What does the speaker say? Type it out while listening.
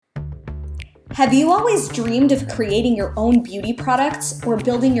Have you always dreamed of creating your own beauty products or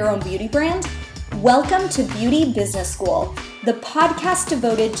building your own beauty brand? Welcome to Beauty Business School, the podcast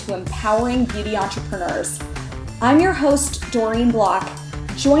devoted to empowering beauty entrepreneurs. I'm your host, Doreen Bloch.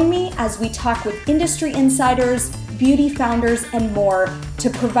 Join me as we talk with industry insiders, beauty founders, and more to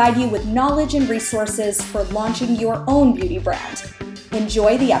provide you with knowledge and resources for launching your own beauty brand.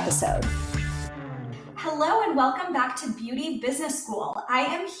 Enjoy the episode. Hello and welcome back to Beauty Business School. I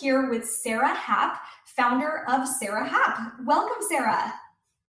am here with Sara Happ, founder of Sara Happ. Welcome, Sara.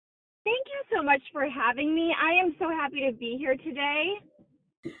 Thank you so much for having me. I am so happy to be here today.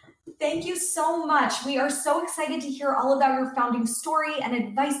 Thank you so much. We are so excited to hear all about your founding story and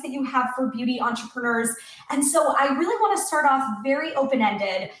advice that you have for beauty entrepreneurs. And so I really want to start off very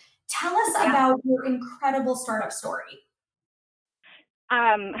open-ended. Tell us about your incredible startup story.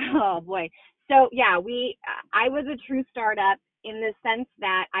 Oh boy. So I was a true startup in the sense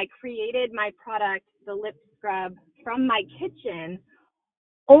that I created my product, the lip scrub, from my kitchen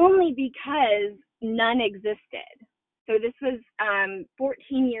only because none existed. So this was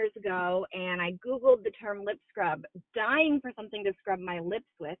 14 years ago, and I Googled the term lip scrub, dying for something to scrub my lips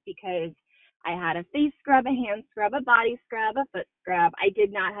with because I had a face scrub, a hand scrub, a body scrub, a foot scrub. I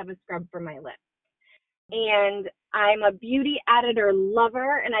did not have a scrub for my lips. And I'm a beauty editor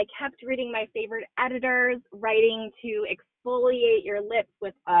lover, and I kept reading my favorite editors writing to exfoliate your lips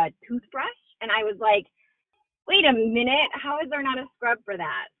with a toothbrush. And I was like, wait a minute, how is there not a scrub for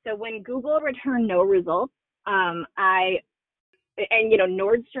that? So when Google returned no results,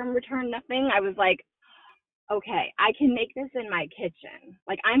 Nordstrom returned nothing, I was like, okay, I can make this in my kitchen.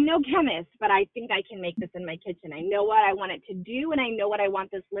 Like, I'm no chemist, but I think I can make this in my kitchen. I know what I want it to do, and I know what I want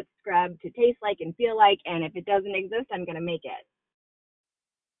this lip scrub to taste like and feel like, and if it doesn't exist, I'm going to make it.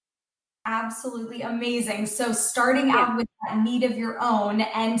 Absolutely amazing. So starting out with that need of your own,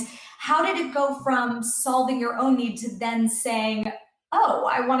 and how did it go from solving your own need to then saying, oh,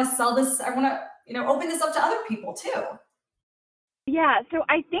 I want to sell this, I want to, open this up to other people too? Yeah, so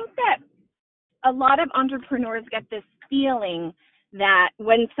I think that a lot of entrepreneurs get this feeling that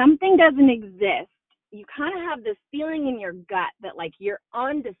when something doesn't exist, you kind of have this feeling in your gut that like you're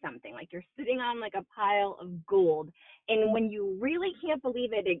onto something, like you're sitting on like a pile of gold. And when you really can't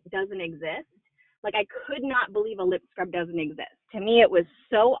believe it doesn't exist, like I could not believe a lip scrub doesn't exist. To me, it was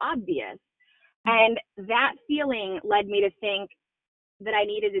so obvious. And that feeling led me to think that I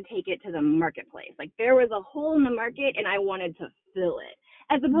needed to take it to the marketplace. Like there was a hole in the market and I wanted to fill it,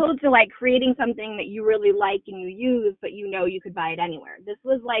 as opposed to like creating something that you really like and you use, but you could buy it anywhere. This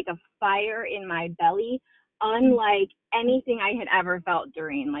was like a fire in my belly, unlike anything I had ever felt,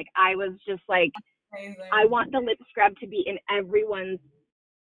 Doreen. Like I was just like, amazing. I want the lip scrub to be on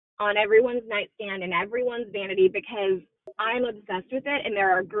everyone's nightstand and everyone's vanity because I'm obsessed with it, and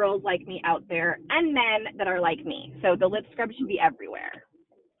there are girls like me out there and men that are like me. So the lip scrub should be everywhere.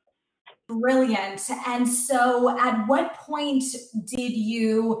 Brilliant. And so at what point did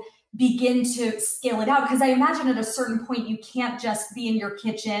you begin to scale it out? Because I imagine at a certain point, you can't just be in your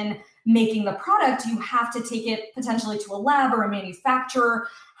kitchen making the product. You have to take it potentially to a lab or a manufacturer.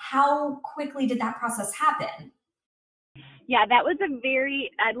 How quickly did that process happen? Yeah, that was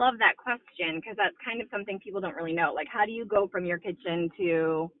I love that question because that's kind of something people don't really know. Like, how do you go from your kitchen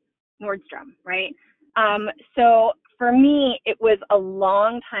to Nordstrom, right? So for me, it was a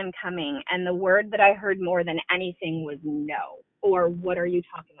long time coming. And the word that I heard more than anything was no, or what are you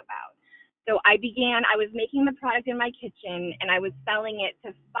talking about? So I was making the product in my kitchen and I was selling it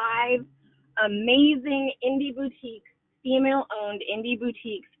to 5 amazing indie boutiques, female-owned indie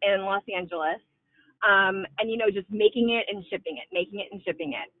boutiques in Los Angeles. And just making it and shipping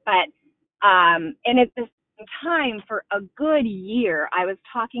it. But, and at the same time, for a good year, I was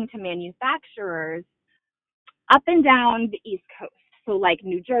talking to manufacturers up and down the East Coast. So like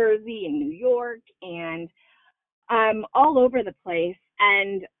New Jersey and New York and, all over the place,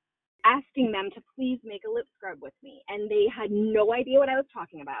 and asking them to please make a lip scrub with me. And they had no idea what I was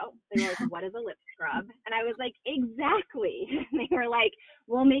talking about. They were like, what is a lip scrub? And I was like, exactly. And they were like,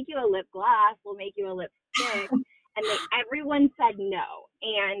 we'll make you a lip gloss. We'll make you a lipstick. And everyone said no.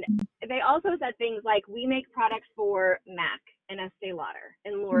 And they also said things like, we make products for MAC and Estee Lauder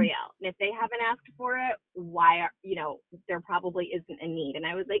and L'Oreal. And if they haven't asked for it, there probably isn't a need. And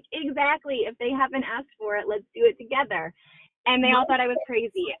I was like, exactly. If they haven't asked for it, let's do it together. And they all thought I was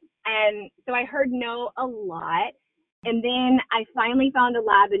crazy. And so I heard no a lot. And then I finally found a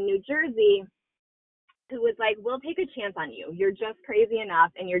lab in New Jersey who was like, we'll take a chance on you. You're just crazy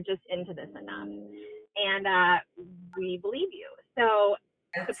enough and you're just into this enough. And we believe you. So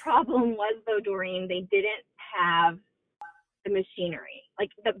the problem was, though, Doreen, they didn't have the machinery.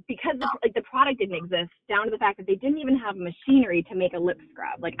 because the product didn't exist, down to the fact that they didn't even have machinery to make a lip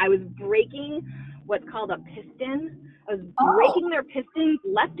scrub. Like I was breaking what's called a piston. I was breaking their pistons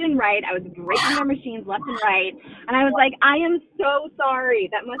left and right. I was breaking their machines left and right. And I was like, I am so sorry.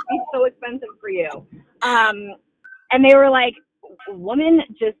 That must be so expensive for you. And they were like, woman,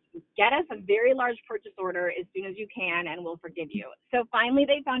 just get us a very large purchase order as soon as you can and we'll forgive you. So finally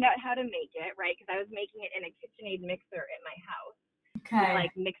they found out how to make it, right? Because I was making it in a KitchenAid mixer at my house. Okay.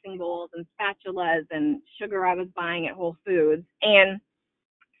 Like mixing bowls and spatulas and sugar I was buying at Whole Foods. And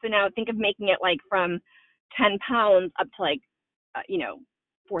so now think of making it like from 10 pounds up to like,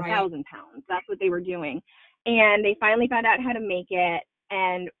 4,000 pounds. That's what they were doing. And they finally found out how to make it.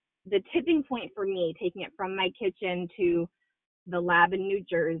 And the tipping point for me, taking it from my kitchen to the lab in New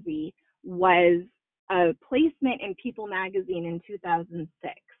Jersey, was a placement in People magazine in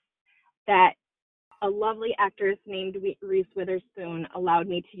 2006 that a lovely actress named Reese Witherspoon allowed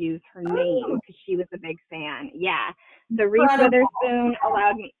me to use her name because she was a big fan. Yeah. So Reese Witherspoon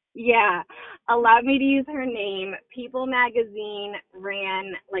allowed me to use her name. People magazine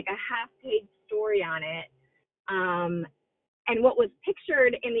ran like a half-page story on it. And what was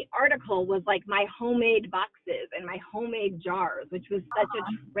pictured in the article was like my homemade boxes and my homemade jars, which was such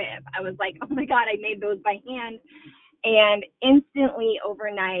a trip. I was like, oh my God, I made those by hand. And instantly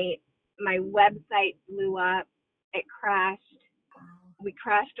overnight, my website blew up. It crashed. We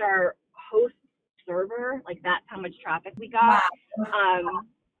crashed our host server. Like that's how much traffic we got. Wow.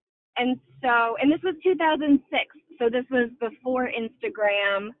 And this was 2006. So this was before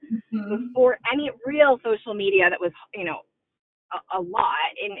Instagram, before any real social media that was, a lot.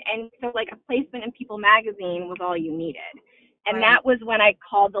 And so like a placement in People magazine was all you needed. And that was when I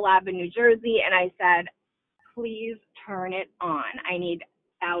called the lab in New Jersey and I said, please turn it on. I need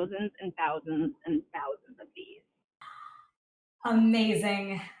thousands and thousands and thousands of these.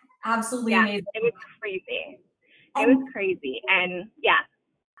 Amazing. Absolutely amazing. It was crazy. It was crazy. And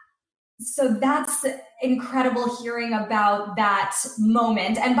so that's incredible hearing about that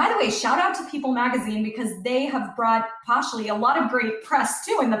moment. And by the way, shout out to People magazine because they have brought Poshly a lot of great press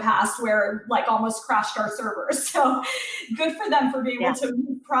too in the past where like almost crashed our servers. So good for them for being able to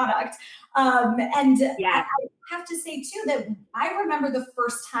move product. I have to say too that I remember the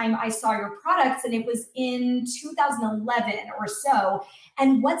first time I saw your products and it was in 2011 or so.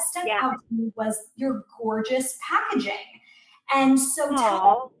 And what stuck out to me was your gorgeous packaging. And so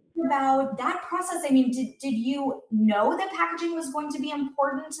tell me about that process. I mean, did you know that packaging was going to be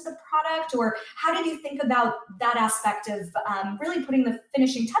important to the product, or how did you think about that aspect of really putting the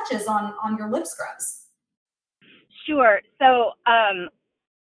finishing touches on your lip scrubs? Sure. So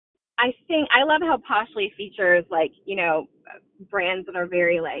I think I love how Poshly features like, brands that are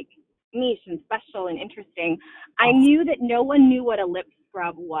very like niche and special and interesting. I knew that no one knew what a lip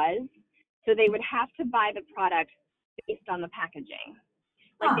scrub was, so they would have to buy the product based on the packaging.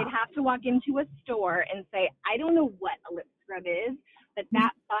 Like they'd have to walk into a store and say, I don't know what a lip scrub is, but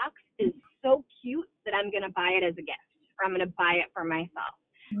that box is so cute that I'm going to buy it as a gift, or I'm going to buy it for myself.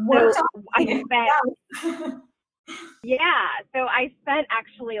 So I spent, so I spent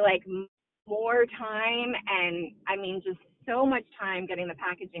actually like more time and I mean, just so much time getting the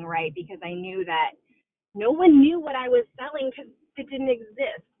packaging right because I knew that no one knew what I was selling because it didn't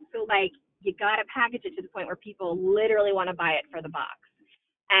exist. So like, you got to package it to the point where people literally want to buy it for the box.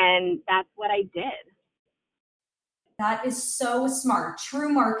 And that's what I did. That is so smart.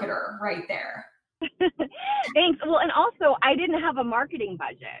 True marketer right there. Thanks. Well, and also I didn't have a marketing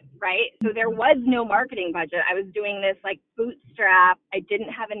budget, right? So there was no marketing budget. I was doing this like bootstrap. I didn't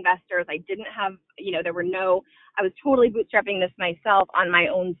have investors. I didn't have, I was totally bootstrapping this myself on my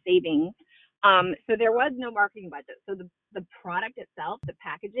own savings. So there was no marketing budget. So the product itself, the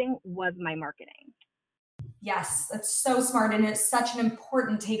packaging was my marketing. Yes, that's so smart. And it's such an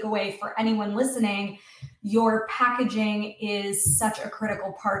important takeaway for anyone listening. Your packaging is such a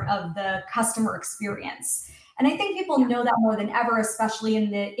critical part of the customer experience. And I think people know that more than ever, especially in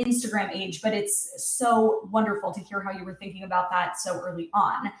the Instagram age, but it's so wonderful to hear how you were thinking about that so early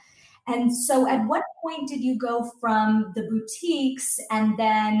on. And so at what point did you go from the boutiques and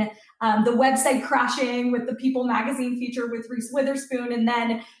then the website crashing with the People magazine feature with Reese Witherspoon and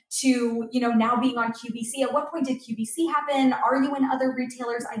then to, now being on QVC? At what point did QVC happen? Are you in other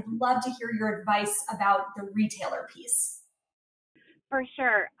retailers? I'd love to hear your advice about the retailer piece. For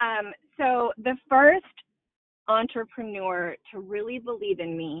sure. So the first entrepreneur to really believe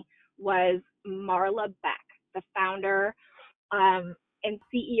in me was Marla Beck, the founder and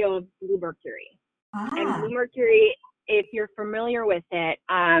CEO of Blue Mercury. And Blue Mercury, if you're familiar with it,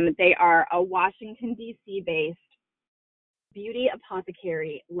 they are a Washington, D.C. based beauty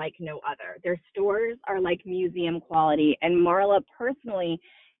apothecary like no other. Their stores are like museum quality, and Marla personally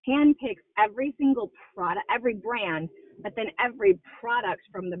handpicks every single product, every brand, but then every product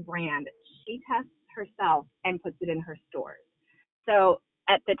from the brand she tests herself and puts it in her stores. So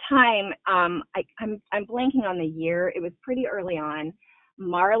at the time, I'm blanking on the year. It was pretty early on.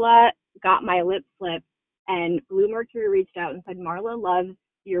 Marla got my lip slip, and Blue Mercury reached out and said, "Marla loves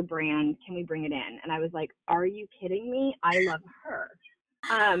your brand. Can we bring it in?" And I was like, "Are you kidding me? I love her."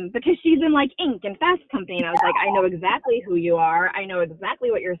 Because she's in like Ink and Fast Company. And I was like, "I know exactly who you are. I know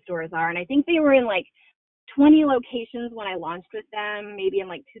exactly what your stores are." And I think they were in like 20 locations when I launched with them, maybe in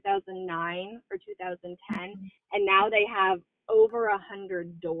like 2009 or 2010. And now they have over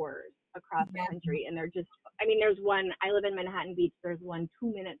 100 doors across the country. And they're just, I mean, there's one, I live in Manhattan Beach. There's one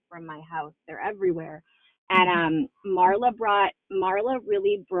 2 minutes from my house. They're everywhere. And Marla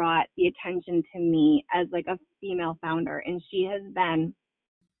really brought the attention to me as like a female founder. And she has been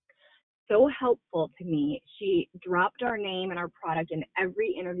so helpful to me. She dropped our name and our product in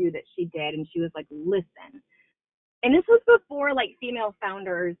every interview that she did. And she was like, "Listen," and this was before like female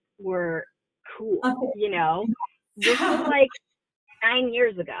founders were cool, you know, this was like 9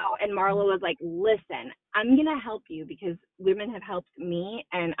 years ago. And Marla was like, "Listen, I'm going to help you because women have helped me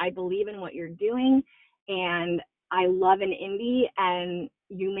and I believe in what you're doing. And I love an indie and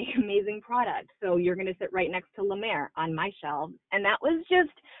you make amazing products. So you're going to sit right next to La Mer on my shelves." And that was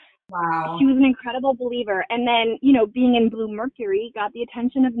just, wow. She was an incredible believer. And then, you know, being in Blue Mercury got the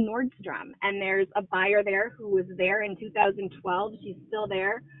attention of Nordstrom. And there's a buyer there who was there in 2012. She's still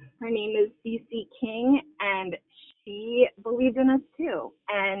there. Her name is CC King, and she believed in us too.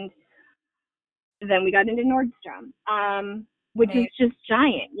 And then we got into Nordstrom, which is just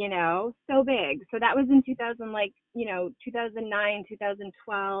giant, you know, so big. So that was in 2000, like, you know, 2009,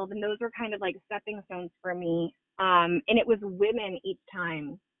 2012. And those were kind of like stepping stones for me. And it was women each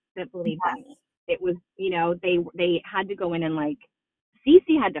time that believed in me. It was, you know, they had to go in and like,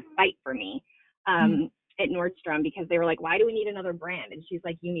 Cece had to fight for me at Nordstrom because they were like, "Why do we need another brand?" And she's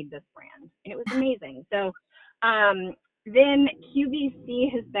like, "You need this brand." And it was amazing. So then QVC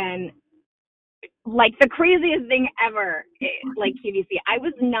has been like the craziest thing ever. Like QVC, I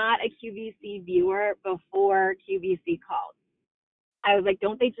was not a QVC viewer before QVC called. I was like,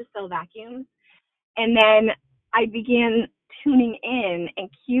 "Don't they just sell vacuums?" And then I began tuning in, and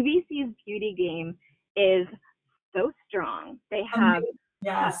QVC's beauty game is so strong. They have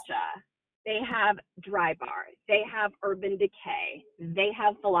Tatcha, they have Dry Bar, they have Urban Decay, they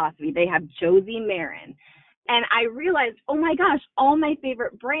have Philosophy, they have Josie Marin. And I realized, oh my gosh, all my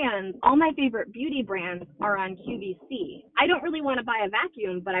favorite brands, all my favorite beauty brands are on QVC. I don't really want to buy a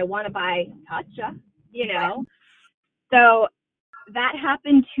vacuum, but I want to buy Tatcha, you know? So that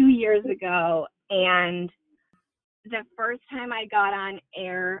happened 2 years ago. And the first time I got on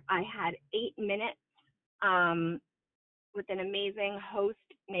air, I had 8 minutes with an amazing host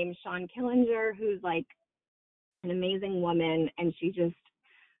named Sean Killinger, who's like an amazing woman. And she just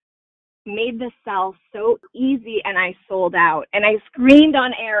made the sell so easy, and I sold out. And I screamed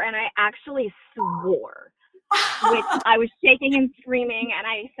on air, and I actually swore, which I was shaking and screaming, and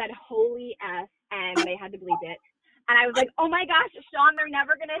I said "holy S," and they had to bleep it. And I was like, "Oh my gosh, Sean, they're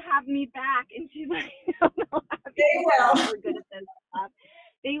never gonna have me back." And she's like, "No, They will. We're good at this stuff."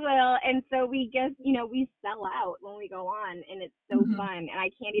 They will. And so we just, you know, we sell out when we go on, and it's so fun. And I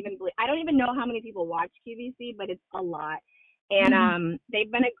can't even believe, I don't even know how many people watch QVC, but it's a lot. And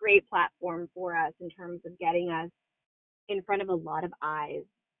they've been a great platform for us in terms of getting us in front of a lot of eyes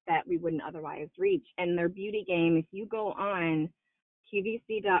that we wouldn't otherwise reach. And their beauty game, if you go on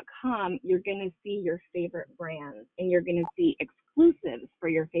QVC.com, you're going to see your favorite brands, and you're going to see exclusives for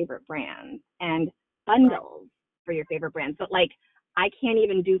your favorite brands and bundles for your favorite brands. But like, I can't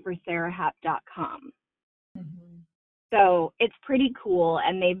even do for SaraHapp.com. So it's pretty cool,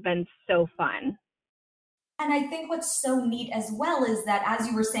 and they've been so fun. And I think what's so neat as well is that, as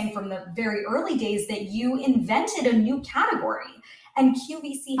you were saying from the very early days, that you invented a new category, and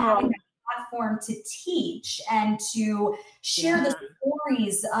QVC having that platform to teach and to share the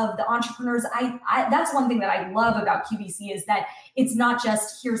stories of the entrepreneurs. That's one thing that I love about QVC, is that it's not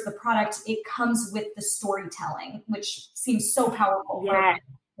just here's the product, it comes with the storytelling, which seems so powerful. Yes.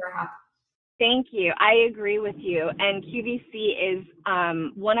 Thank you. I agree with you. And QVC is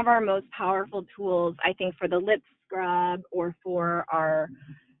one of our most powerful tools, I think, for the lip scrub or for our,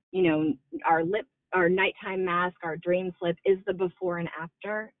 you know, our nighttime mask, our dream slip, is the before and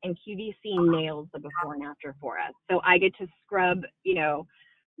after. And QVC nails the before and after for us. So I get to scrub, you know,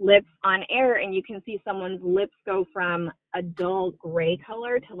 lips on air, and you can see someone's lips go from a dull gray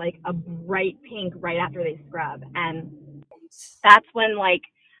color to like a bright pink right after they scrub. And that's when like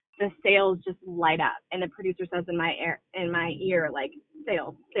the sales just light up, and the producer says in my ear, like,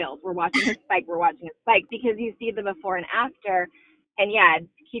 sales, we're watching her spike, because you see the before and after. And yeah,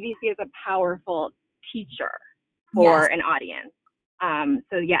 QVC is a powerful teacher for an audience.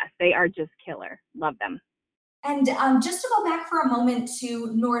 So yes, they are just killer. Love them. And just to go back for a moment to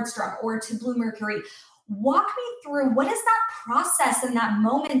Nordstrom or to Blue Mercury, walk me through, what is that process and that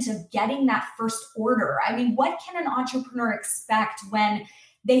moment of getting that first order? I mean, what can an entrepreneur expect when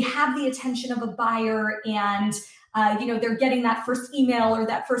they have the attention of a buyer and they're getting that first email or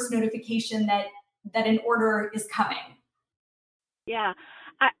that first notification that an order is coming? Yeah.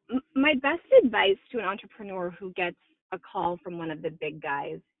 My best advice to an entrepreneur who gets a call from one of the big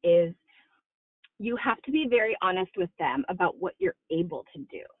guys is you have to be very honest with them about what you're able to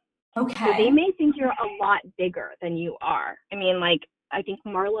do. Okay. So they may think you're a lot bigger than you are. I mean, like, I think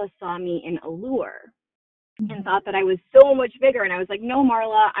Marla saw me in Allure and thought that I was so much bigger. And I was like, no,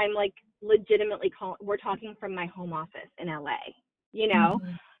 Marla, I'm like legitimately we're talking from my home office in LA,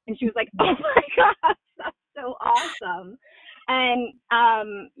 And she was like, oh my gosh, that's so awesome. And,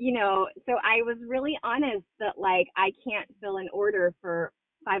 so I was really honest that, like, I can't fill an order for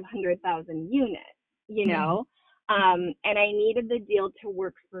 500,000 units, and I needed the deal to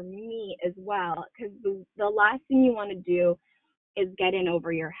work for me as well, because the last thing you want to do is get in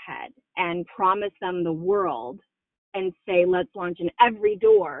over your head and promise them the world and say, let's launch in every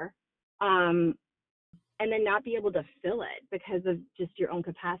door, and then not be able to fill it because of just your own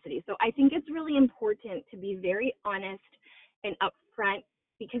capacity. So I think it's really important to be very honest and upfront,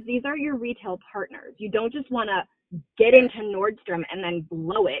 because these are your retail partners. You don't just want to get into Nordstrom and then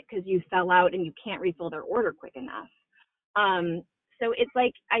blow it because you sell out and you can't refill their order quick enough. So it's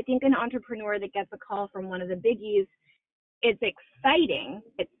like, I think an entrepreneur that gets a call from one of the biggies, it's exciting.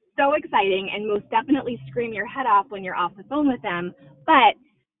 It's so exciting, and most definitely scream your head off when you're off the phone with them, but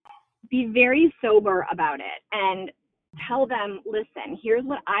be very sober about it and tell them, listen, here's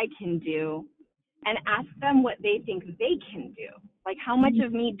what I can do, and ask them what they think they can do. Like, how much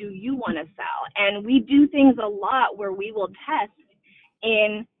of me do you want to sell? And we do things a lot where we will test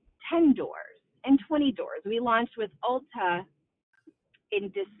in 10 doors and 20 doors. We launched with Ulta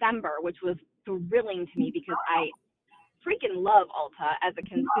in December, which was thrilling to me because I freaking love Ulta as a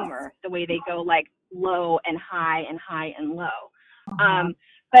consumer, the way they go like low and high and high and low.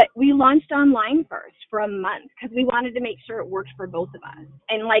 But we launched online first for a month because we wanted to make sure it worked for both of us.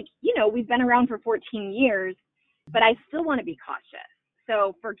 And like, we've been around for 14 years, but I still want to be cautious.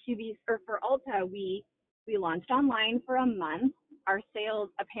 So for for Ulta, we launched online for a month. Our sales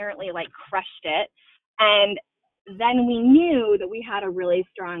apparently like crushed it. And then we knew that we had a really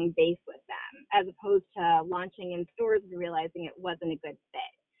strong base with them, as opposed to launching in stores and realizing it wasn't a good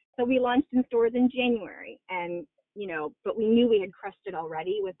fit. So we launched in stores in January, and but we knew we had crushed it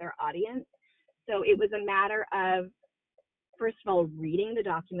already with their audience. So it was a matter of, first of all, reading the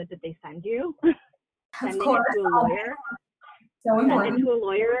document that they send you, sending it to a lawyer. So important. Send it to a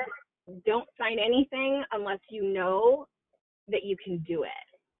lawyer. Don't sign anything unless you know that you can do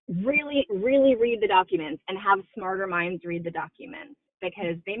it. Really, really read the documents and have smarter minds read the documents,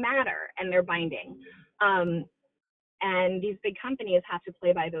 because they matter and they're binding. And these big companies have to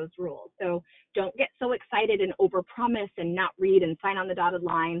play by those rules. So don't get so excited and overpromise and not read and sign on the dotted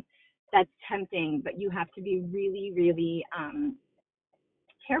line. That's tempting, but you have to be really, really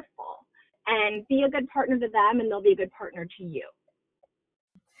careful and be a good partner to them, and they'll be a good partner to you.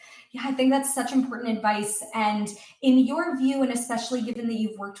 Yeah, I think that's such important advice. And in your view, and especially given that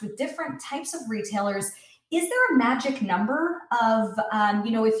you've worked with different types of retailers, is there a magic number of,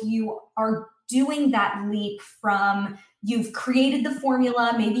 if you are doing that leap from, you've created the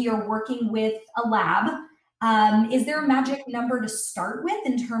formula, maybe you're working with a lab, is there a magic number to start with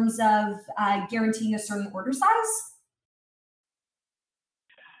in terms of guaranteeing a certain order size?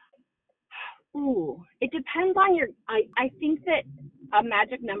 Ooh, it depends on I think that a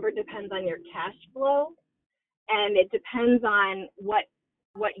magic number depends on your cash flow, and it depends on what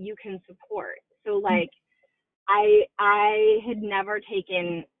you can support. So like, I had never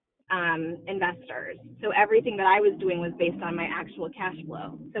taken investors. So everything that I was doing was based on my actual cash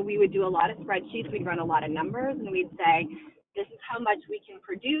flow. So we would do a lot of spreadsheets, we'd run a lot of numbers, and we'd say, this is how much we can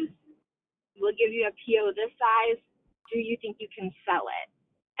produce. We'll give you a PO this size. Do you think you can sell it?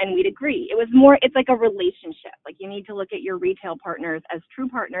 And we'd agree. It's like a relationship. Like, you need to look at your retail partners as true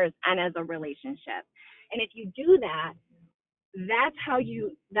partners and as a relationship. And if you do that, that's how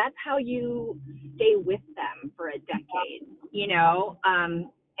you stay with them for a decade,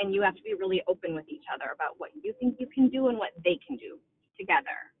 and you have to be really open with each other about what you think you can do and what they can do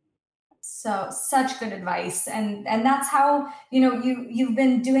together. So such good advice. And that's how, you've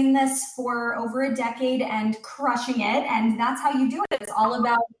been doing this for over a decade and crushing it. And that's how you do it. It's all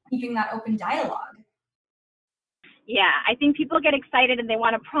about keeping that open dialogue. Yeah, I think people get excited and they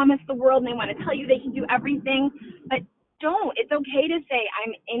want to promise the world and they want to tell you they can do everything, but don't. It's okay to say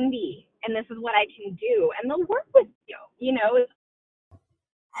I'm indie and this is what I can do, and they'll work with you.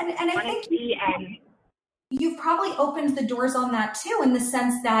 And I think you've probably opened the doors on that too, in the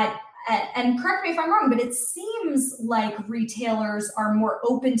sense that, and correct me if I'm wrong, but it seems like retailers are more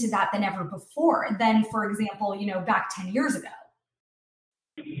open to that than ever before than, for example, back 10 years ago.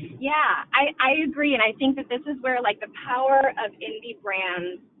 Yeah, I agree. And I think that this is where like the power of indie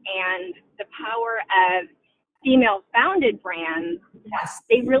brands and the power of female founded brands, Yes.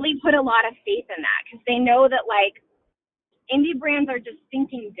 they really put a lot of faith in that, because they know that like indie brands are just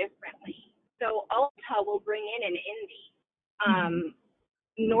thinking differently. So Ulta will bring in an indie.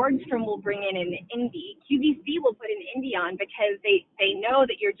 Nordstrom will bring in an indie. QVC will put an indie on because they know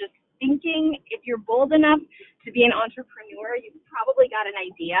that you're just thinking. If you're bold enough to be an entrepreneur, you've probably got an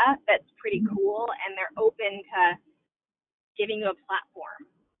idea that's pretty cool, and they're open to giving you a platform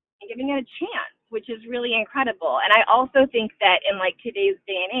and giving it a chance, which is really incredible. And I also think that in like today's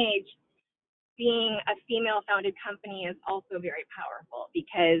day and age, being a female founded company is also very powerful,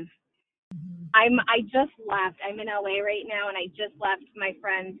 because I just left. I'm in LA right now, and I just left my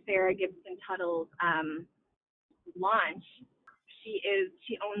friend Sarah Gibson-Tuttle's launch.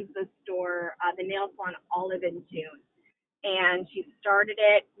 She owns the store, the nail salon Olive in June, and she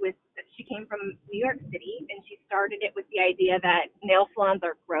came from New York City, and she started it with the idea that nail salons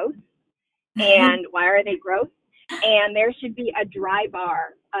are gross, and why are they gross? And there should be a dry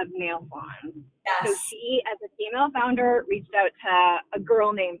bar of nail salons. Yes. So she, as a female founder, reached out to a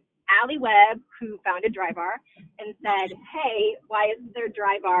girl named Allie Webb, who founded Dry Bar, and said, hey, why isn't there a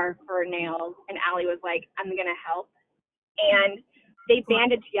dry bar for nails? And Allie was like, I'm going to help. And they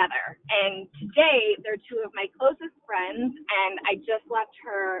banded together. And today, they're two of my closest friends. And I just left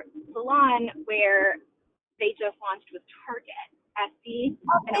her salon where they just launched with Target. Essie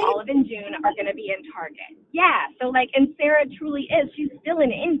and Olive in June are going to be in Target. Yeah. So like, and Sarah truly is. She's still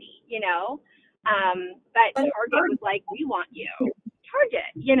an indie, but Target was like, we want you.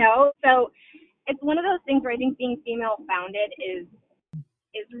 Target, so it's one of those things where I think being female founded is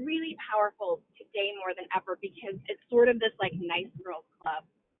really powerful today more than ever, because it's sort of this like nice girls club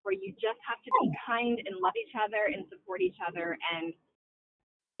where you just have to be kind and love each other and support each other, and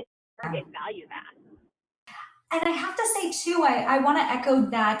Target value that. And I have to say too, I want to echo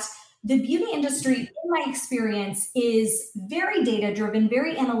that the beauty industry, in my experience, is very data driven,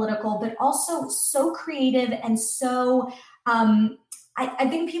 very analytical, but also so creative and so I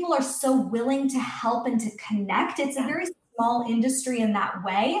think people are so willing to help and to connect. It's a very small industry in that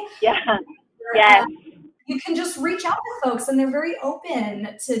way. Yeah. Yes. You can just reach out to folks, and they're very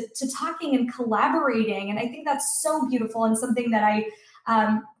open to talking and collaborating. And I think that's so beautiful, and something that I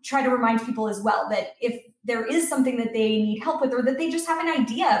try to remind people as well, that if there is something that they need help with, or that they just have an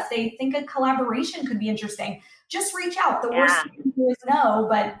idea, if they think a collaboration could be interesting, just reach out. The worst you can do is no,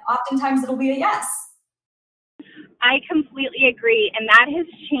 but oftentimes it'll be a yes. I completely agree. And that has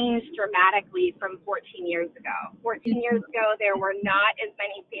changed dramatically from 14 years ago. 14 years ago, there were not as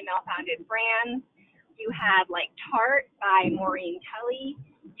many female-founded brands. You had like Tarte by Maureen Kelly.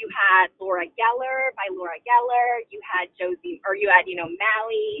 You had Laura Geller by Laura Geller. You had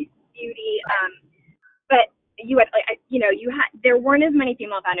Mally Beauty. But there weren't as many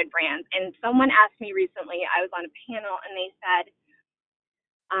female-founded brands. And someone asked me recently, I was on a panel, and they said,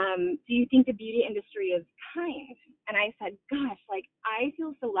 do you think the beauty industry is kind? And I said, gosh, like I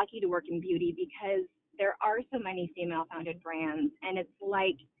feel so lucky to work in beauty, because there are so many female-founded brands. And it's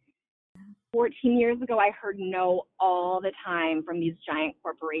like 14 years ago, I heard no all the time from these giant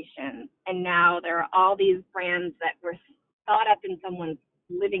corporations. And now there are all these brands that were thought up in someone's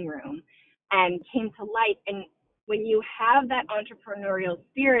living room and came to life. And when you have that entrepreneurial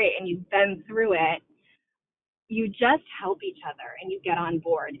spirit and you've been through it, you just help each other and you get on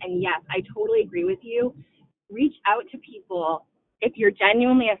board. And yes, I totally agree with you. Reach out to people if you're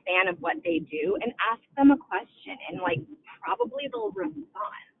genuinely a fan of what they do, and ask them a question, and like probably they'll respond,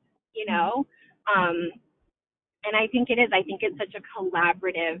 and I think it's such a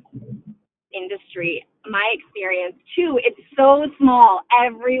collaborative industry. My experience too, it's so small.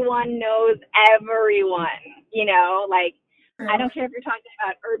 Everyone knows everyone, I don't care if you're talking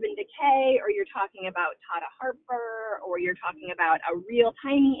about Urban Decay, or you're talking about Tata Harper, or you're talking about a real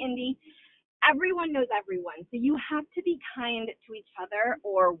tiny indie. Everyone knows everyone. So you have to be kind to each other,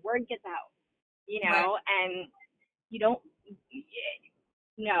 or word gets out, Right. And you don't,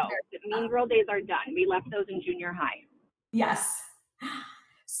 No, the mean girl days are done. We left those in junior high. Yes.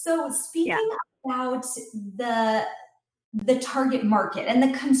 So Yeah. speaking about the target market and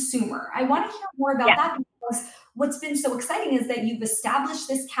the consumer, I want to hear more about Yeah. that, because what's been so exciting is that you've established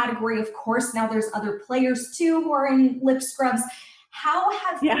this category. Of course, now there's other players too who are in lip scrubs. How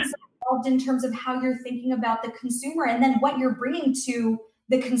have Yeah. things evolved in terms of how you're thinking about the consumer and then what you're bringing to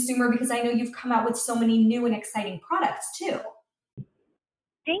the consumer? Because I know you've come out with so many new and exciting products too.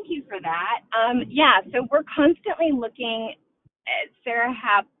 Thank you for that. So we're constantly looking at Sara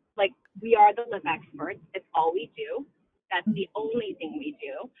Happ, like we are the lip experts. It's all we do. That's the only thing we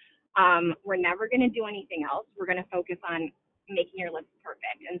do. We're never going to do anything else. We're going to focus on making your lips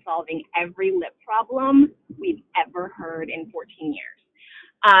perfect and solving every lip problem we've ever heard in 14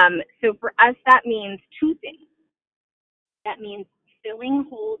 years. So for us, that means two things. That means filling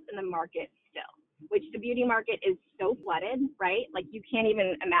holes in the market still, which the beauty market is so flooded, right? Like you can't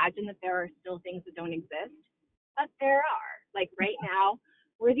even imagine that there are still things that don't exist, but there are. Like right now,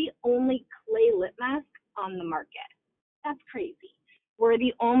 we're the only clay lip mask on the market. That's crazy. We're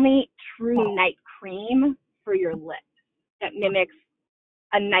the only true night cream for your lips that mimics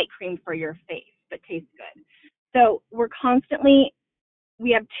a night cream for your face, but tastes good. So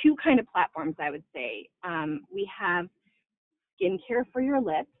we have two kind of platforms, I would say. We have skincare for your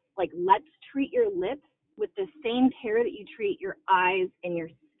lips. Like, let's treat your lips with the same care that you treat your eyes and your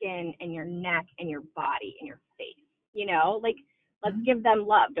skin and your neck and your body and your face. You know, like, let's give them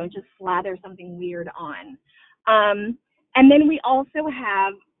love. Don't just slather something weird on. And then we also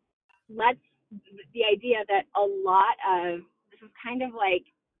have the idea that a lot of this is kind of like,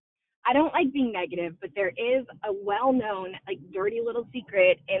 I don't like being negative, but there is a well-known, like, dirty little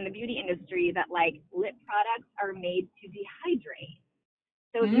secret in the beauty industry that, like, lip products are made to dehydrate.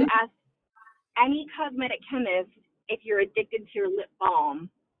 So if you ask any cosmetic chemist if you're addicted to your lip balm,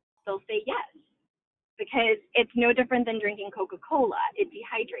 they'll say yes, because it's no different than drinking Coca-Cola. It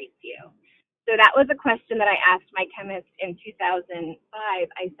dehydrates you. So that was a question that I asked my chemist in 2005.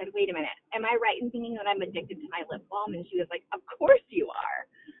 I said, wait a minute, am I right in thinking that I'm addicted to my lip balm? And she was like, of course you are.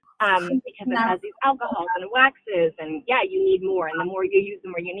 Because it has these alcohols and waxes, and yeah, you need more, and the more you use, the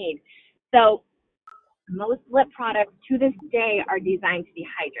more you need. So most lip products to this day are designed to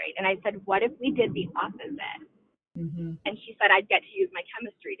dehydrate. And I said, what if we did the opposite? Mm-hmm. And she said, I'd get to use my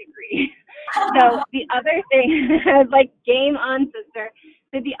chemistry degree. So the other thing, I was like, game on, sister.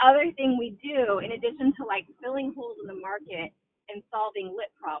 So the other thing we do, in addition to like filling holes in the market and solving lip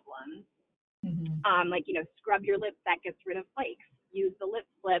problems, like, you know, scrub your lips, that gets rid of flakes. Use the lip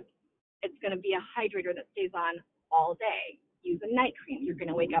slip. It's going to be a hydrator that stays on all day. Use a night cream. You're going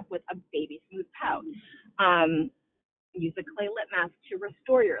to wake up with a baby smooth pout. Use a clay lip mask to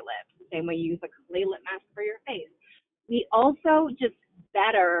restore your lips. The same way you use a clay lip mask for your face. We also just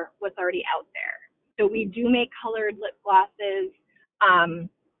better what's already out there. So we do make colored lip glosses.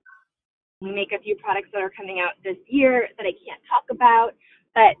 We make a few products that are coming out this year that I can't talk about,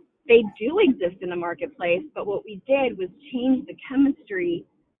 but they do exist in the marketplace. But what we did was change the chemistry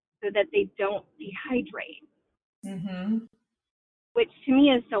so that they don't dehydrate, which to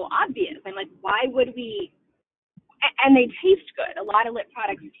me is so obvious. I'm like, why would we? And they taste good. A lot of lip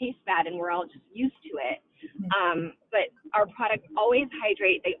products taste bad, and we're all just used to it. But our products always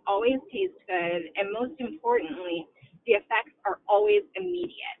hydrate. They always taste good. And most importantly, the effects are always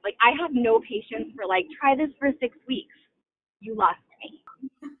immediate. Like, I have no patience for, like, try this for 6 weeks. You lost me.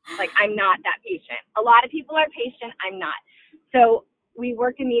 Like, I'm not that patient. A lot of people are patient. I'm not. So we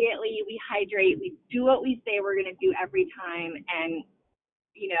work immediately. We hydrate. We do what we say we're going to do every time. And,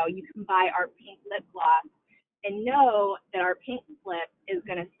 you know, you can buy our pink lip gloss and know that our pink slip is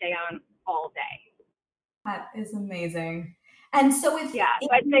going to stay on all day. That is amazing. And so so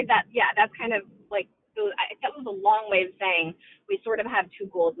I'd say that, that's kind of like, that was a long way of saying we sort of have two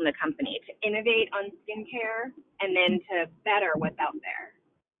goals in the company: to innovate on skincare and then to better what's out there.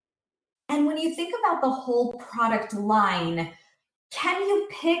 And when you think about the whole product line, can you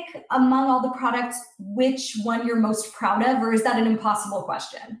pick among all the products which one you're most proud of, or is that an impossible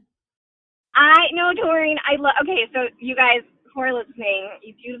question? I know, Doreen. Okay, so you guys who are listening,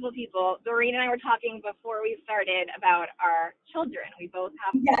 you beautiful people, Doreen and I were talking before we started about our children. We both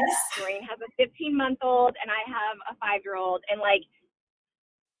have, Doreen has a 15-month-old and I have a 5-year-old. And like,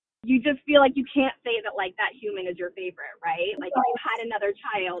 you just feel like you can't say that like that human is your favorite, right? Like if you had another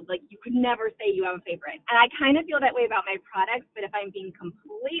child, like you could never say you have a favorite. And I kind of feel that way about my products, but if I'm being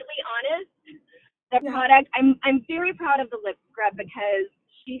completely honest, the product, I'm very proud of the lip scrub because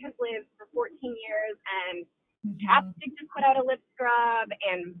she has lived for 14 years, and Chapstick just put out a lip scrub,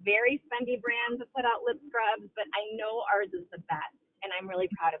 and very spendy brands have put out lip scrubs, but I know ours is the best. and I'm really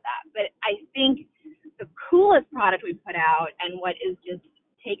proud of that. But I think the coolest product we put out and what is just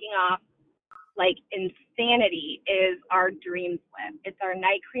taking off like insanity is our Dreams Lip. It's our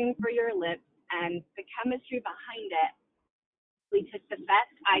night cream for your lips, and the chemistry behind it, we took the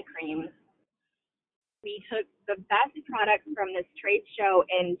best eye creams. We took the best products from this trade show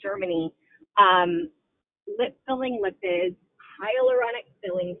in Germany, lip filling lipids, hyaluronic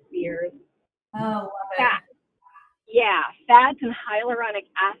filling spheres, Oh, love fat. Yeah, fats and hyaluronic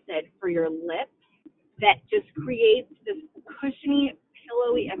acid for your lips that just creates this cushiony,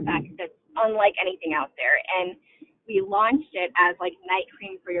 pillowy effect that's unlike anything out there. And we launched it as like night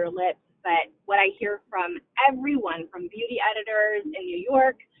cream for your lips. But what I hear from everyone, from beauty editors in New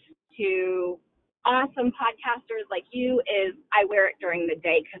York to awesome podcasters like you, is I wear it during the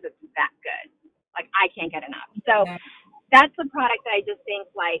day because it's that good. Like, I can't get enough. So that's the product that I just think,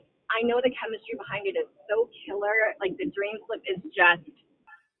 like, I know the chemistry behind it is so killer. Like, the Dreams Lip is just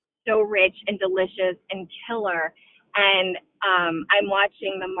so rich and delicious and killer. And I'm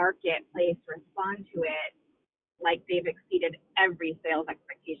watching the marketplace respond to it like they've exceeded every sales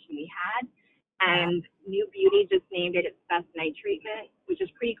expectation we had. And New Beauty just named it its best night treatment, which is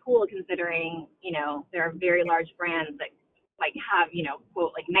pretty cool considering, you know, there are very large brands that like have, you know,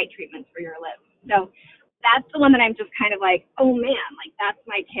 quote, like night treatments for your lips. So that's the one that I'm just kind of like, oh man, like that's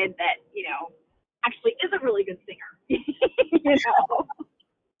my kid that, you know, actually is a really good singer, you know?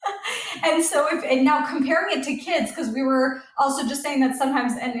 And so and now comparing it to kids, because we were also just saying that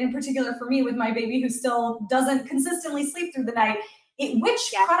sometimes, and in particular for me with my baby who still doesn't consistently sleep through the night,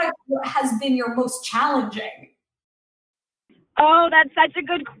 which product has been your most challenging? Oh, that's such a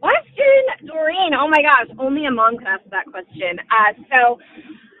good question, Doreen. Oh my gosh, only a mom could ask that question. So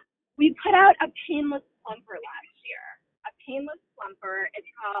we put out a painless plumper last year. A painless plumper. It's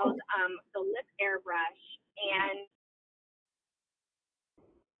called the Lip Airbrush, and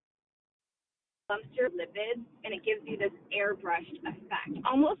plumps your lipids, and it gives you this airbrushed effect,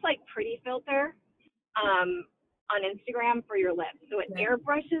 almost like Pretty Filter on Instagram for your lips. So it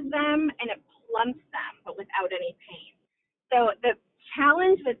airbrushes them and it plumps them, but without any pain. So the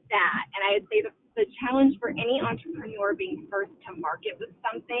challenge with that, and I would say the challenge for any entrepreneur being first to market with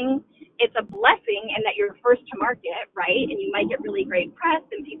something, it's a blessing in that you're first to market, right? And you might get really great press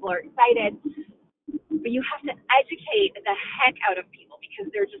and people are excited, but you have to educate the heck out of people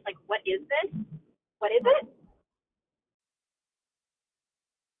because they're just like, what is this? What is it?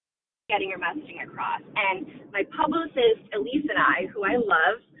 Getting your messaging across. And my publicist, Elise, and I, who I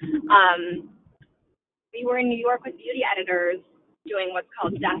love, we were in New York with beauty editors doing what's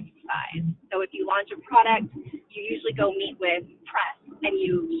called desk size. So if you launch a product, you usually go meet with press and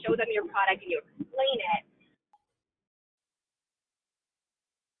you show them your product and you explain it.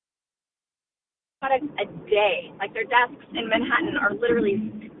 Products a day. Like their desks in Manhattan are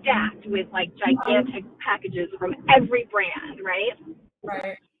literally stacked with like gigantic packages from every brand, right?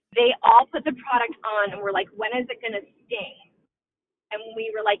 Right. They all put the product on and we're like, when is it going to sting? And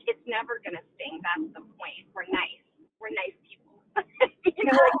we were like, it's never going to sting. That's the point. We're nice. We're nice people. You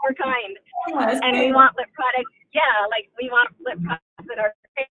know, like we're kind. And we want lip products. Yeah, like we want lip products that are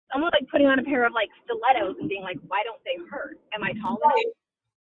almost like putting on a pair of like stilettos and being like, why don't they hurt? Am I tall enough?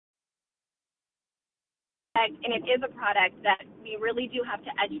 And it is a product that we really do have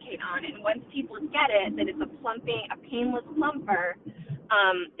to educate on. And once people get it, that it's a painless plumper,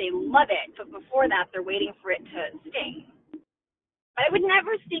 they love it. But before that, they're waiting for it to sting. But I would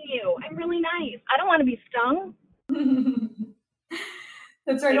never sting you. I'm really nice. I don't want to be stung.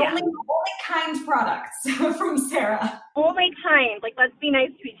 That's right. Yeah. Only kind products from Sara. Only kind. Like, let's be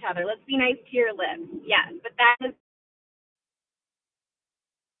nice to each other. Let's be nice to your lips. Yes, but that is.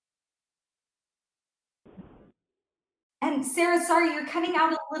 And Sara, sorry, you're cutting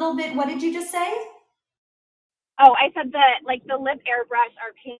out a little bit. What did you just say? Oh, I said that, like, the lip airbrush,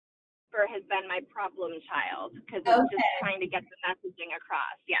 our paper has been my problem child because it's just trying to get the messaging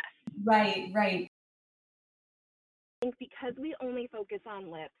across. Yes. Right. I think because we only focus on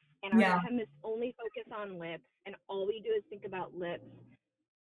lips and our chemists only focus on lips and all we do is think about lips,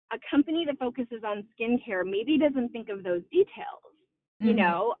 a company that focuses on skincare maybe doesn't think of those details. You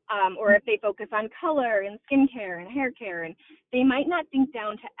know, or if they focus on color and skincare and hair care, and they might not think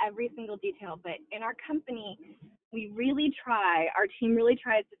down to every single detail, but in our company, our team really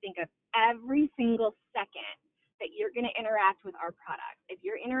tries to think of every single second that you're going to interact with our product. If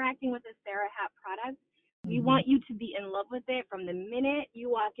you're interacting with a Sara Happ product, we want you to be in love with it from the minute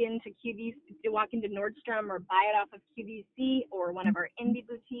you walk into Nordstrom or buy it off of QVC or one of our indie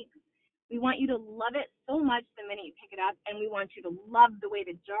boutiques. We want you to love it so much the minute you pick it up, and we want you to love the way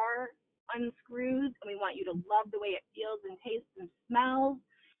the jar unscrews, and we want you to love the way it feels and tastes and smells,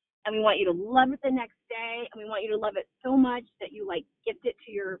 and we want you to love it the next day, and we want you to love it so much that you like gift it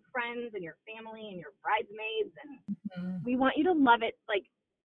to your friends and your family and your bridesmaids, and we want you to love it like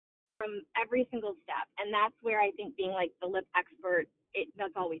from every single step. And that's where I think being like the lip expert,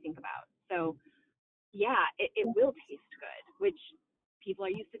 that's all we think about. So yeah, it will taste good, which people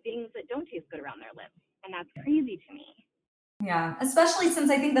are used to things that don't taste good around their lips, and that's crazy to me. Yeah, especially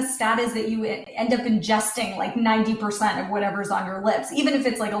since I think the stat is that you end up ingesting like 90% of whatever's on your lips, even if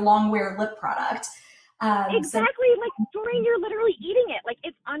it's like a long wear lip product. Exactly. Like, Doreen, you're literally eating it. Like,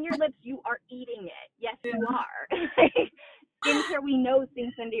 it's on your lips. You are eating it. Yes, you are. Skincare, we know,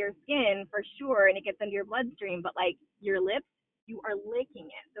 sinks into your skin for sure, and it gets into your bloodstream. But, like, your lips, you are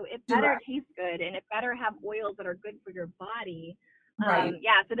licking it. So it better taste good, and it better have oils that are good for your body. Right.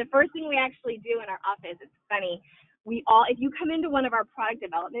 Yeah, so the first thing we actually do in our office, it's funny, if you come into one of our product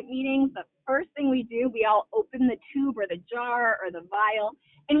development meetings, the first thing we do, we all open the tube or the jar or the vial,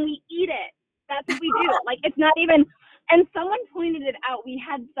 and we eat it. That's what we do. Like, it's not even, and someone pointed it out. We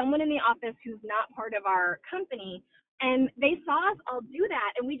had someone in the office who's not part of our company, and they saw us all do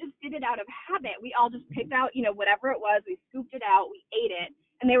that, and we just did it out of habit. We all just picked out, whatever it was, we scooped it out, we ate it,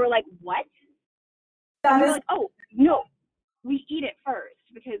 and they were like, what? And we were like, oh, no, we eat it first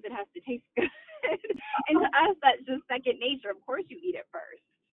because it has to taste good. And to us, that's just second nature. Of course you eat it first.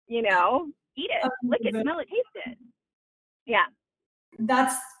 Eat it, lick it, smell it, taste it. Yeah.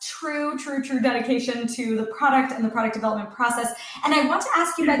 That's true dedication to the product and the product development process. And I want to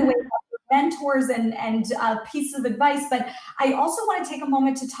ask you, by the way, about your mentors and pieces of advice, but I also want to take a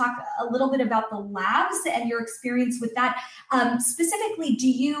moment to talk a little bit about the labs and your experience with that. Specifically,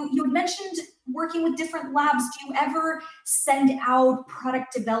 you had mentioned working with different labs. Do you ever send out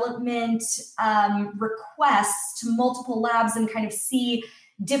product development requests to multiple labs and kind of see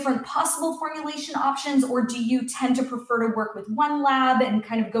different possible formulation options, or do you tend to prefer to work with one lab and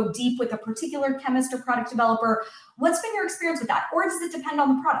kind of go deep with a particular chemist or product developer? What's been your experience with that, or does it depend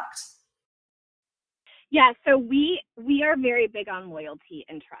on the product? Yeah, so we are very big on loyalty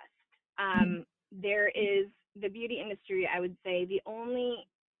and trust. There is the beauty industry, I would say,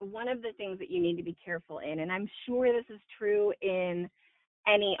 one of the things that you need to be careful in, and I'm sure this is true in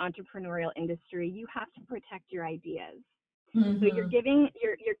any entrepreneurial industry, you have to protect your ideas. So you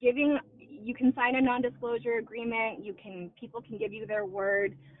can sign a non-disclosure agreement, people can give you their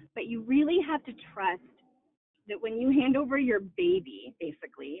word, but you really have to trust that when you hand over your baby,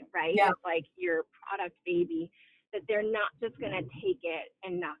 basically, right? Yeah. It's like your product baby, that they're not just going to take it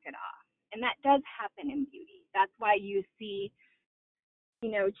and knock it off. And that does happen in beauty. That's why you see,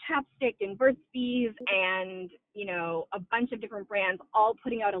 Chapstick and Burt's Bees and, a bunch of different brands all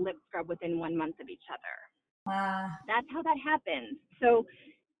putting out a lip scrub within 1 month of each other. That's how that happens. So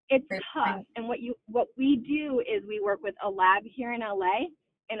it's tough. And what we do is we work with a lab here in LA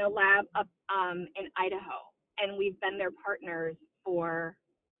and a lab up in Idaho, and we've been their partners for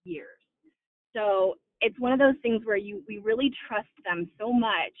years. So it's one of those things where we really trust them so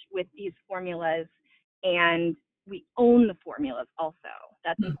much with these formulas, and we own the formulas also.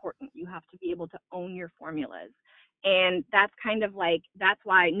 That's important. You have to be able to own your formulas. And that's that's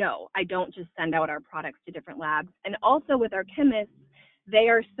why, no, I don't just send out our products to different labs. And also with our chemists, they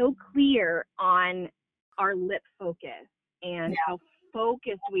are so clear on our lip focus and how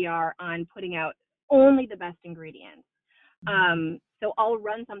focused we are on putting out only the best ingredients. So I'll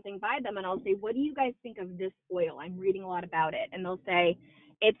run something by them and I'll say, what do you guys think of this oil? I'm reading a lot about it. And they'll say,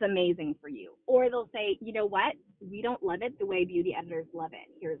 it's amazing for you. Or they'll say, you know what? We don't love it the way beauty editors love it.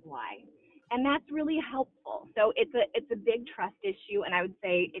 Here's why. And that's really helpful. So it's a big trust issue. And I would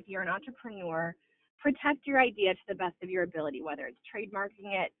say if you're an entrepreneur, protect your idea to the best of your ability, whether it's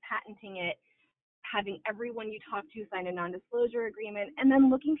trademarking it, patenting it, having everyone you talk to sign a non-disclosure agreement, and then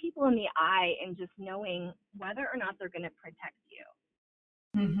looking people in the eye and just knowing whether or not they're going to protect you.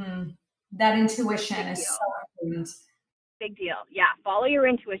 That intuition is so important. Big deal. Yeah. Follow your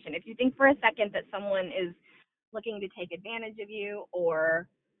intuition. If you think for a second that someone is looking to take advantage of you or,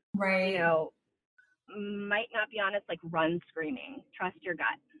 might not be honest, like run screaming. Trust your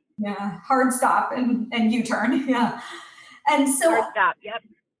gut. Yeah. Hard stop and U-turn. Yeah. And so hard stop. Yep.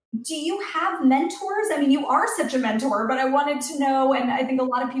 Do you have mentors? I mean, you are such a mentor, but I wanted to know, and I think a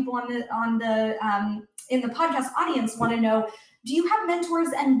lot of people in the podcast audience want to know, do you have mentors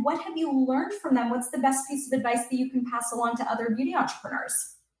and what have you learned from them? What's the best piece of advice that you can pass along to other beauty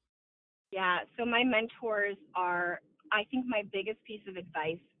entrepreneurs? Yeah, so my mentors are, I think my biggest piece of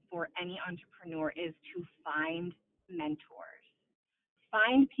advice for any entrepreneur is to find mentors.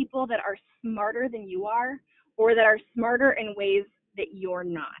 Find people that are smarter than you are or that are smarter in ways that you're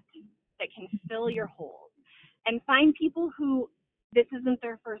not. that can fill your holes, and find people who this isn't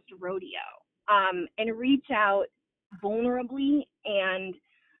their first rodeo, and reach out vulnerably and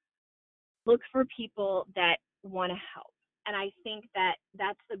look for people that want to help. And I think that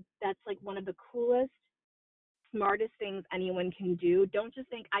that's like one of the coolest, smartest things anyone can do. Don't just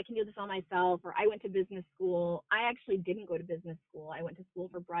think I can do this all myself, or I went to business school. I actually didn't go to business school. I went to school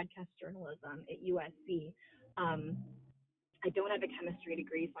for broadcast journalism at USC. I don't have a chemistry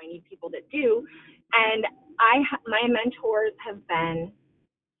degree, so I need people that do. And my mentors have been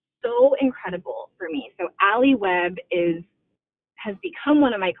so incredible for me. So Allie Webb has become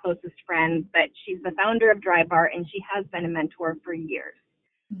one of my closest friends, but she's the founder of Dry Bar, and she has been a mentor for years.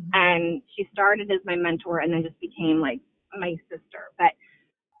 Mm-hmm. And she started as my mentor and then just became like my sister. But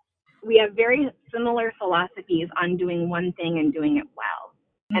we have very similar philosophies on doing one thing and doing it well.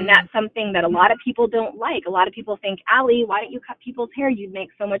 And that's something that a lot of people don't like. A lot of people think, Allie, why don't you cut people's hair? You'd make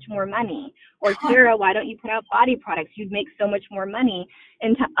so much more money. Or Sara, why don't you put out body products? You'd make so much more money.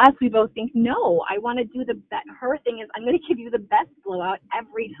 And to us, we both think, no, I want to do her thing is, I'm going to give you the best blowout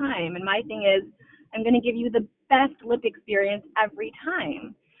every time. And my thing is, I'm going to give you the best lip experience every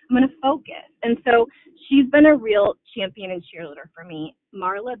time. I'm going to focus. And so she's been a real champion and cheerleader for me.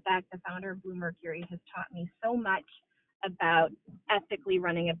 Marla Beck, the founder of Blue Mercury, has taught me so much about ethically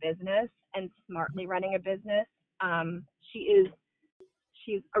running a business and smartly running a business.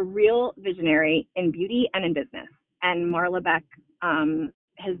 She's a real visionary in beauty and in business. And Marla Beck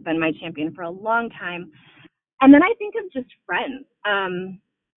has been my champion for a long time. And then I think of just friends.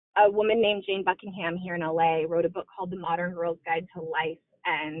 A woman named Jane Buckingham here in LA wrote a book called The Modern Girl's Guide to Life.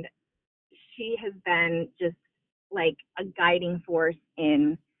 And she has been just like a guiding force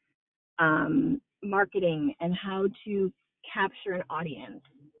in marketing and how to capture an audience.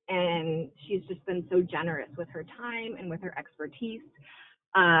 And she's just been so generous with her time and with her expertise.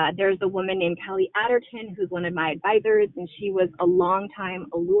 There's a woman named Kelly Adderton, who's one of my advisors, and she was a longtime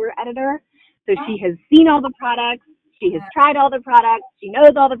Allure editor. So she has seen all the products, she has tried all the products, she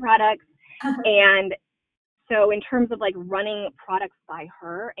knows all the products. And so in terms of like running products by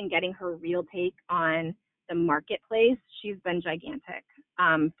her and getting her real take on the marketplace, she's been gigantic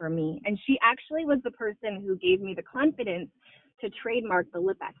for me. And she actually was the person who gave me the confidence to trademark the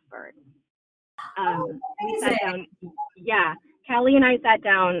Lip Expert. We sat down, Kelly and I sat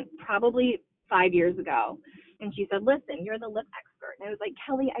down probably 5 years ago, and she said, listen, you're the lip expert. And I was like,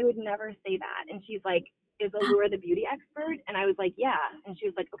 Kelly, I would never say that. And she's like, is Allure the beauty expert? And I was like, yeah. And she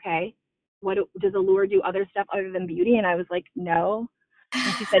was like, okay, does Allure do other stuff other than beauty? And I was like, no.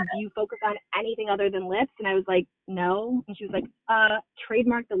 And she said, do you focus on anything other than lips? And I was like, no. And she was like,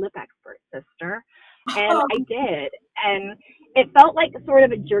 trademark the Lip Expert, sister. And I did. And it felt like sort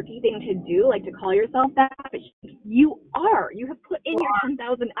of a jerky thing to do, like to call yourself that. But you have put in your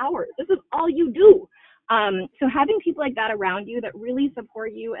 10,000 hours. This is all you do. So having people like that around you that really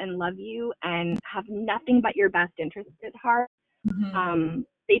support you and love you and have nothing but your best interest at heart,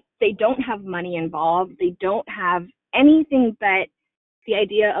 they don't have money involved. They don't have anything but the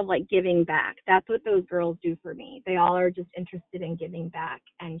idea of like giving back. That's what those girls do for me. They all are just interested in giving back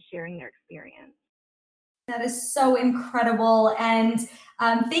and sharing their experience. That is so incredible. And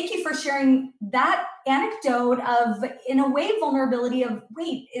thank you for sharing that anecdote of, in a way, vulnerability of,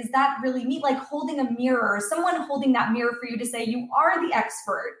 wait, is that really me? Like holding a mirror, someone holding that mirror for you to say, you are the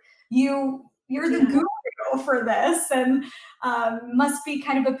expert. You're the guru for this, and must be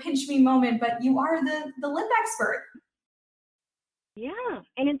kind of a pinch me moment, but you are the lip expert. Yeah,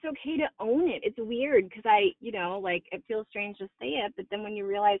 and it's okay to own it. It's weird because it feels strange to say it, but then when you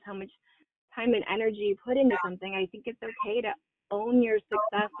realize how much time and energy you put into something, I think it's okay to own your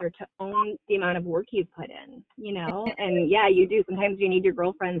success or to own the amount of work you've put in, and yeah, you do. Sometimes you need your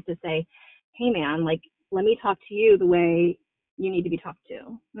girlfriends to say, hey man, like, let me talk to you the way you need to be talked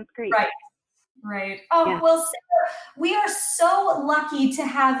to. That's great. Right. Oh, yeah. Well, Sara, we are so lucky to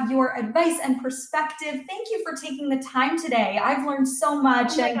have your advice and perspective. Thank you for taking the time today. I've learned so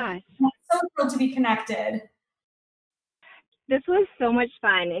much, and I'm so thrilled to be connected. This was so much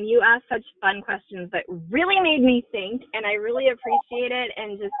fun, and you asked such fun questions that really made me think, and I really appreciate it.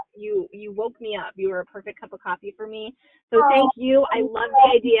 And just you woke me up. You were a perfect cup of coffee for me. So thank you. I love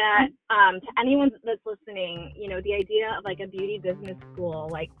the idea. To anyone that's listening, the idea of like a beauty business school,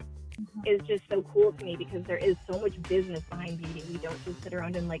 like, is just so cool to me because there is so much business behind beauty. We don't just sit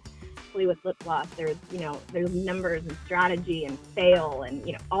around and like play with lip gloss. There's numbers and strategy and sale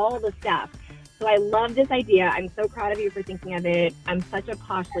and all the stuff. So I love this idea. I'm so proud of you for thinking of it. I'm such a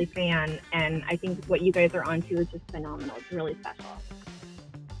Poshly fan, and I think what you guys are onto is just phenomenal. It's really special.